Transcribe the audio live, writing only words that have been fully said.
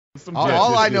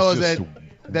All I know is that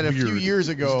a few weird. years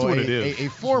ago, a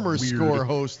former score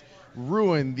host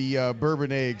ruined the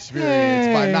Bourbonnais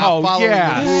experience by not following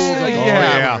the rules of the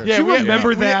parameter. Do you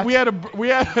remember that?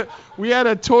 We had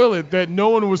a toilet that no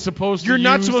one was supposed to use. You're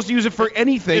not supposed to use it for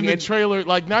anything. In the trailer,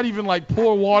 like not even like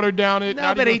pour water down it.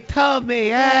 Nobody told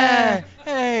me.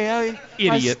 Hey,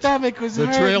 Idiot. my stomach was The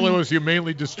hurting. trailer was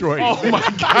humanely destroyed. Oh my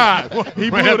God!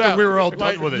 He blew Right it after out. we were all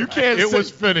done with it. You can't. It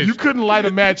was finished. You couldn't light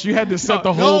a match. You had to set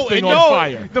the whole thing on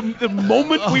fire. The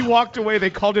moment we walked away, they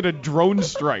called it a drone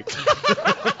strike.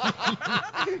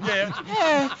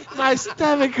 My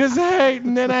stomach was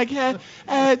hurting, and I can't.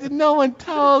 No one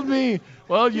told me.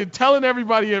 Well, you're telling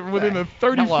everybody within a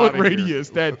 30-foot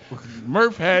radius that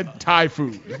Murph had Thai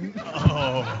food.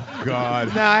 Oh,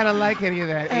 God. No, I don't like any of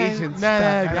that Asian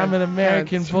stuff. I'm an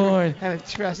American born. I don't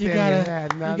trust You any of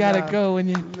that. No, you gotta no. go when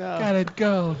you gotta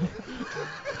go.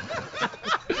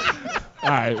 All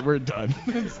right, we're done.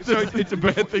 It's a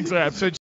bad thing to happen.